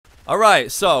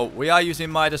Alright, so we are using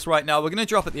Midas right now. We're going to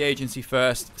drop at the agency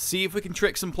first. See if we can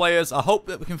trick some players. I hope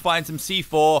that we can find some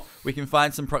C4. We can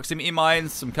find some proximity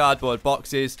mines, some cardboard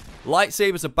boxes.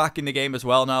 Lightsabers are back in the game as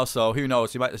well now, so who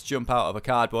knows? We might just jump out of a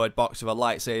cardboard box with a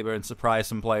lightsaber and surprise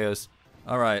some players.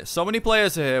 Alright, so many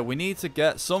players are here. We need to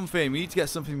get something. We need to get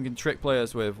something we can trick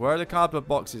players with. Where are the cardboard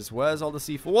boxes? Where's all the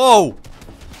C4? Whoa!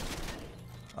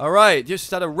 Alright, just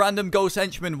had a random ghost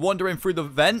henchman wandering through the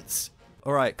vents.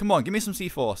 Alright, come on, give me some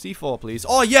C4. C4, please.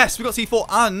 Oh, yes, we got C4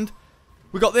 and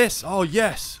we got this. Oh,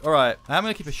 yes. Alright, I'm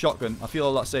going to keep a shotgun. I feel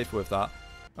a lot safer with that.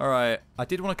 Alright, I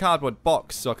did want a cardboard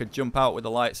box so I could jump out with a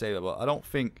lightsaber, but I don't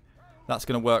think that's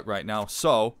going to work right now.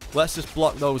 So, let's just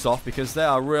block those off because they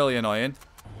are really annoying.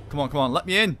 Come on, let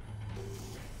me in.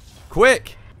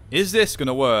 Quick! Is this going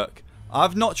to work?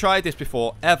 I've not tried this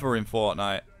before, ever in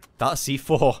Fortnite. That's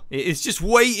C4. It is just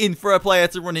waiting for a player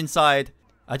to run inside.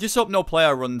 I just hope no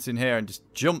player runs in here and just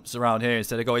jumps around here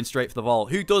instead of going straight for the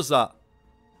vault. Who does that?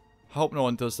 I hope no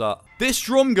one does that. This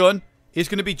drum gun is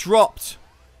going to be dropped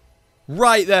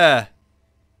right there.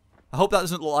 I hope that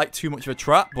doesn't look like too much of a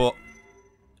trap, but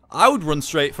I would run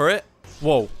straight for it.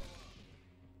 Whoa.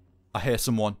 I hear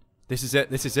someone. This is it.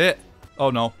 This is it.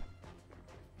 Oh, no.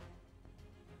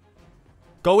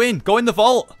 Go in. Go in the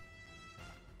vault.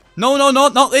 No,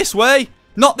 not this way.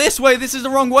 Not this way. This is the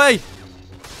wrong way.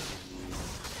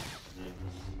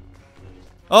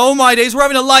 Oh my days, we're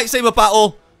having a lightsaber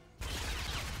battle.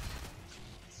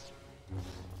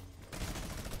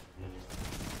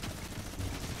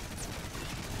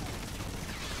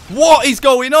 What is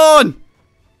going on?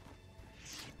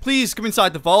 Please come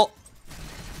inside the vault.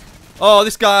 Oh,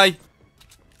 this guy.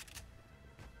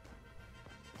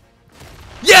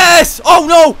 Yes! Oh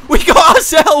no! We got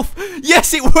ourselves!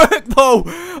 Yes, it worked though!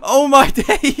 Oh my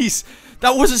days!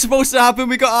 That wasn't supposed to happen,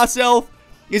 we got ourselves.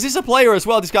 Is this a player as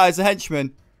well? This guy is a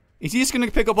henchman. Is he just going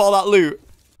to pick up all that loot?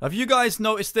 Have you guys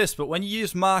noticed this? But when you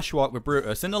use Marsh Walk with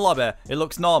Brutus in the lobby, it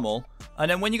looks normal. And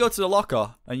then when you go to the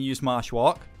locker and you use Marsh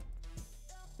Walk,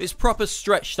 it's proper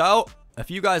stretched out.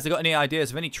 If you guys have got any ideas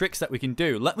of any tricks that we can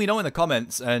do, let me know in the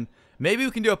comments. And maybe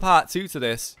we can do a part 2 to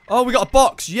this. Oh, we got a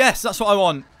box. Yes, that's what I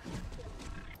want.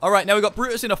 Alright, now we got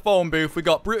Brutus in a phone booth. We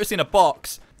got Brutus in a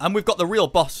box. And we've got the real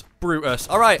boss, Brutus.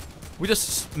 Alright, we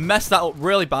just messed that up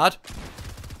really bad.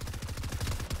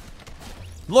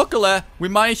 Luckily, we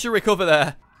managed to recover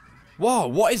there. Whoa,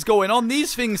 what is going on?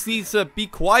 These things need to be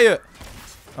quiet.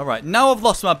 Alright, now I've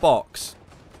lost my box.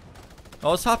 I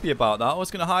was happy about that. I was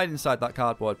going to hide inside that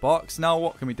cardboard box. Now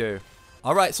what can we do?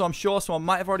 Alright, so I'm sure someone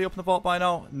might have already opened the vault by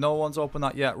now. No one's opened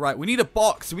that yet. Right, we need a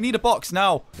box. We need a box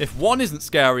now. If one isn't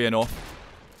scary enough.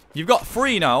 You've got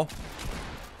 3 now.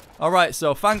 Alright,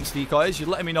 so thanks, decoys. You're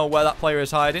letting me know where that player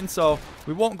is hiding. So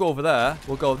we won't go over there.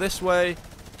 We'll go this way.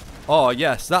 Oh,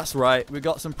 yes, that's right. We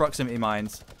got some proximity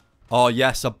mines. Oh,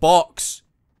 yes, a box.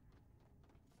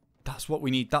 That's what we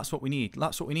need. That's what we need.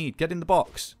 That's what we need. Get in the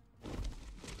box.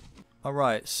 All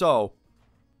right, so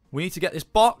we need to get this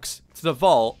box to the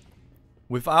vault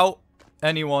without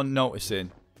anyone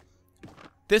noticing.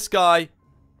 This guy,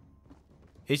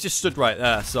 he's just stood right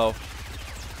there, so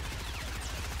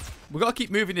we've got to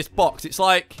keep moving this box. It's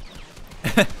like,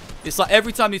 it's like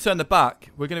every time you turn the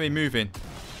back, we're going to be moving.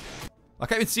 I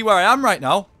can't even see where I am right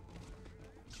now.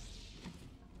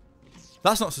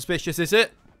 That's not suspicious, is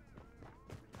it?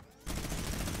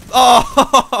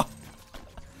 Oh!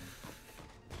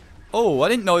 Oh, I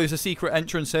didn't know there was a secret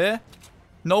entrance here.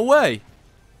 No way.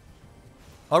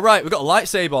 Alright, we've got a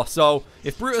lightsaber. So,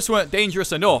 if Brutus weren't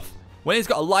dangerous enough, when he's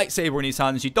got a lightsaber in his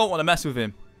hands, you don't want to mess with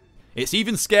him. It's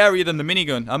even scarier than the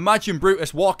minigun. Imagine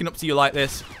Brutus walking up to you like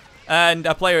this, and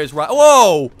a player is right.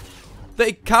 Whoa!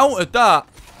 They countered that.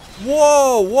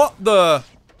 Whoa, what the?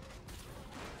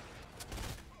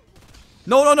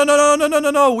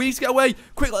 No. We need to get away.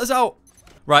 Quick, let us out.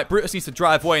 Right, Brutus needs to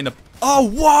drive away in the... Oh,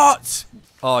 what?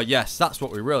 Oh, yes, that's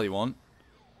what we really want.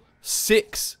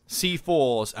 6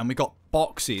 C4s, and we got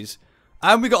boxes.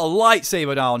 And we got a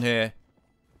lightsaber down here.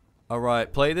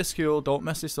 Alright, play this cool. Don't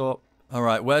mess this up.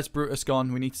 Alright, where's Brutus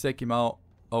gone? We need to take him out.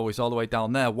 Oh, he's all the way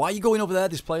down there. Why are you going over there?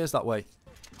 This player's that way.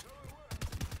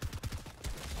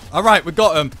 Alright, we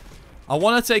got him. I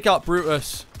want to take out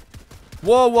Brutus.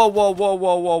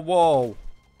 Whoa.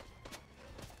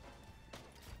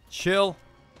 Chill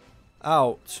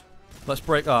out. Let's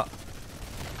break that.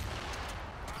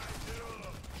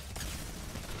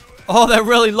 Oh, they're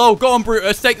really low. Go on,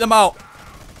 Brutus. Take them out.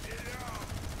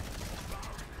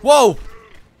 Whoa.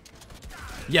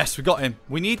 Yes, we got him.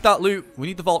 We need that loot. We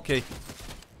need the vault key.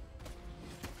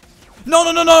 No.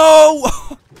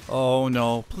 Oh,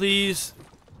 no. Please.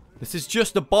 This is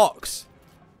just a box.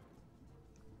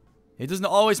 It doesn't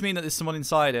always mean that there's someone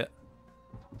inside it.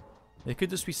 It could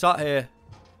just be sat here.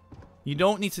 You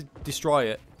don't need to destroy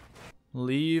it.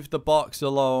 Leave the box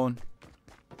alone.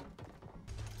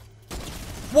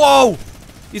 Whoa!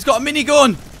 He's got a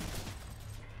minigun!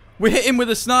 We hit him with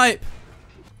a snipe.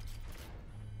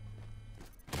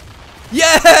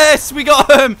 Yes! We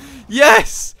got him!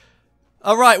 Yes!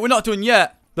 Alright, we're not done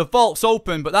yet. The vault's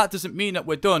open, but that doesn't mean that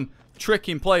we're done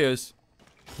tricking players.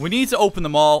 We need to open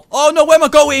them all. Oh no, where am I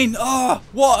going? Oh,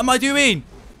 what am I doing?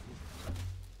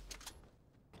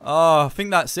 Oh, I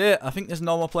think that's it. I think there's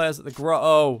no more players at the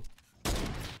grotto.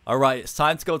 Alright, it's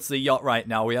time to go to the yacht right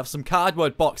now. We have some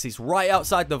cardboard boxes right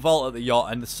outside the vault at the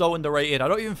yacht, and they're so underrated. I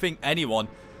don't even think anyone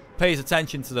pays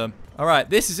attention to them.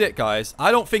 Alright, this is it, guys.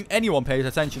 I don't think anyone pays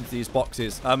attention to these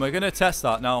boxes. We're going to test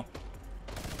that now.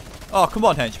 Oh, come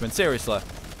on, henchman. Seriously.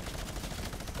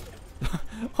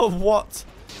 Oh, what?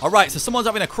 Alright, so someone's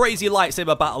having a crazy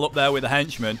lightsaber battle up there with a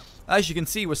henchman. As you can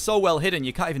see, we're so well hidden,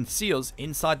 you can't even see us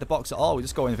inside the box at all. We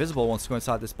just go invisible once we go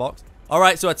inside this box.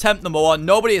 Alright, so attempt number 1.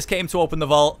 Nobody has came to open the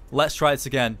vault. Let's try this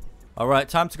again. Alright,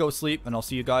 time to go sleep, and I'll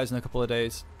see you guys in a couple of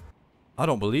days. I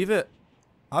don't believe it.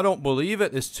 I don't believe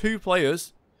it. There's 2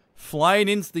 players flying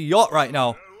into the yacht right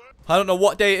now. I don't know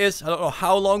what day it is. I don't know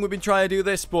how long we've been trying to do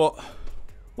this, but...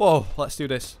 Whoa, let's do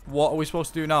this. What are we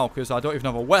supposed to do now? Because I don't even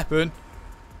have a weapon.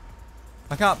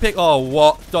 I can't pick... Oh,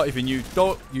 what? Don't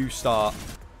you start.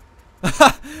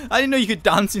 I didn't know you could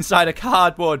dance inside a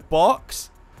cardboard box.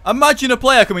 Imagine a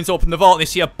player coming to open the vault and they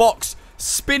see a box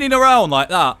spinning around like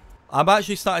that. I'm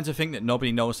actually starting to think that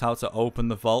nobody knows how to open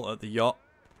the vault at the yacht.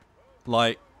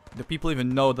 Like, do people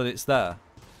even know that it's there?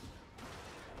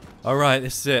 Alright,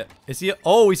 this is it. Is he...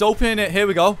 Oh, he's opening it. Here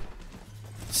we go.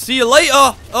 See you later.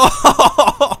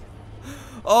 Oh,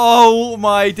 oh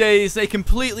my days. They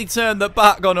completely turned their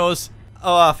back on us.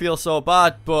 Oh, I feel so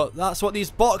bad, but that's what these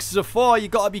boxes are for. You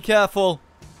gotta be careful.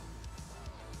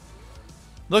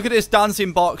 Look at this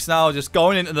dancing box now, just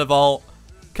going into the vault.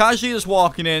 Casually just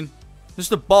walking in.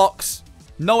 Just a box.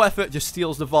 No effort, just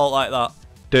steals the vault like that.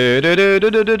 Whoa,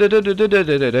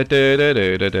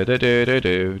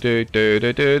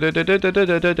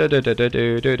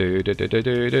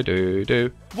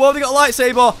 they got a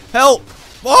lightsaber. Help.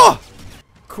 Oh!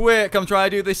 Quick, I'm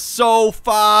trying to do this so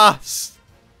fast.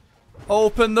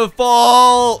 Open the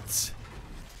vault.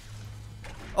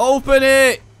 Open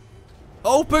it.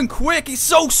 Open quick. It's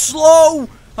so slow.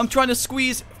 I'm trying to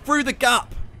squeeze through the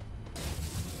gap.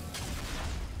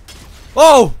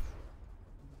 Oh.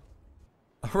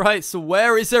 Alright, so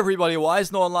where is everybody? Why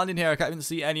is no one landing here? I can't even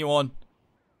see anyone.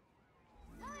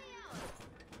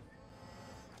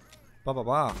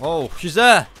 Oh, she's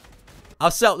there.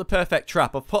 I've set up the perfect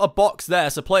trap. I've put a box there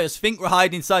so players think we're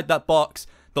hiding inside that box.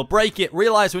 They'll break it,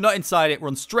 realize we're not inside it,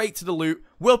 run straight to the loot.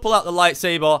 We'll pull out the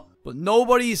lightsaber, but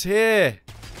nobody's here.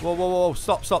 Whoa, whoa, whoa.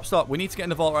 Stop, stop, stop. We need to get in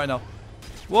the vault right now.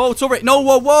 Whoa, it's already... No,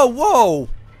 whoa, whoa, whoa.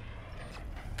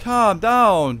 Calm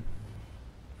down.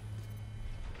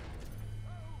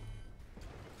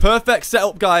 Perfect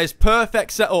setup, guys.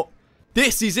 Perfect setup.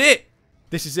 This is it.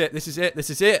 This is it. This is it. This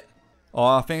is it. Oh,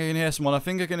 I think I can hear someone. I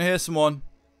think I can hear someone.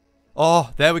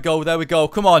 Oh, there we go. There we go.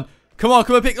 Come on. Come on.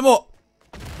 Come and pick them up.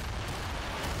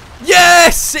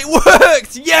 Yes! It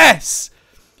worked! Yes!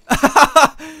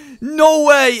 No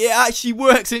way! It actually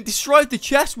works. And it destroyed the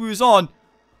chest we was on.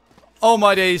 Oh,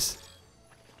 my days.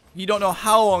 You don't know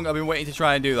how long I've been waiting to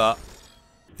try and do that.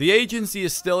 The agency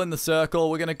is still in the circle.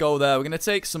 We're going to go there. We're going to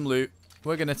take some loot.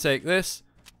 We're going to take this.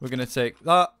 We're going to take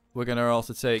that. We're going to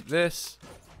also take this.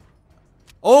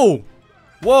 Oh!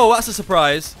 Whoa, that's a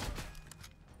surprise.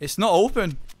 It's not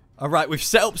open. Alright, we've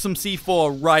set up some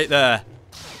C4 right there.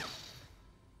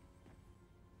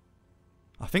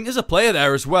 I think there's a player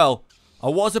there as well. I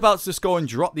was about to just go and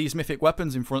drop these mythic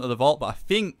weapons in front of the vault, but I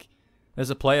think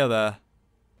there's a player there.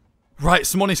 Right,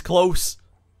 someone is close.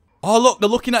 Oh, look, they're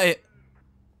looking at it.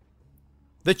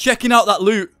 They're checking out that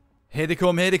loot. Here they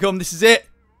come, here they come. This is it.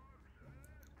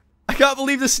 I can't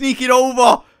believe they're sneaking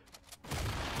over.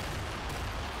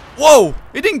 Whoa,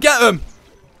 it didn't get them.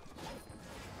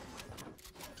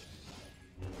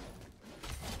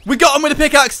 We got them with a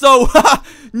pickaxe, though.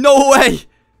 No way.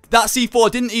 That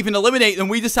C4 didn't even eliminate them.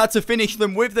 We just had to finish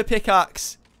them with the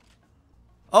pickaxe.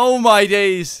 Oh, my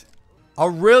days. I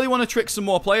really want to trick some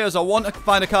more players. I want to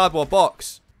find a cardboard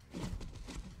box.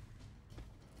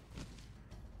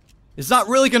 Is that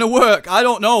really going to work? I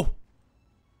don't know.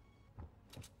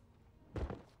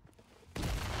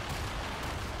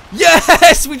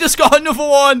 Yes! We just got another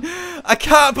one. I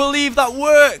can't believe that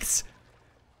worked.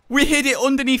 We hid it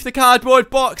underneath the cardboard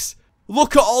box.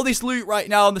 Look at all this loot right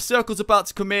now, and the circle's about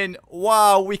to come in.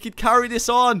 Wow, we could carry this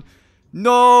on.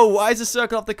 No, why does the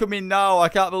circle have to come in now? I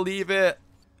can't believe it.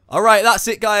 Alright, that's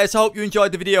it, guys. I hope you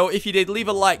enjoyed the video. If you did, leave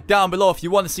a like down below if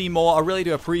you want to see more. I really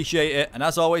do appreciate it. And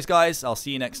as always, guys, I'll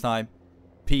see you next time.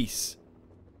 Peace.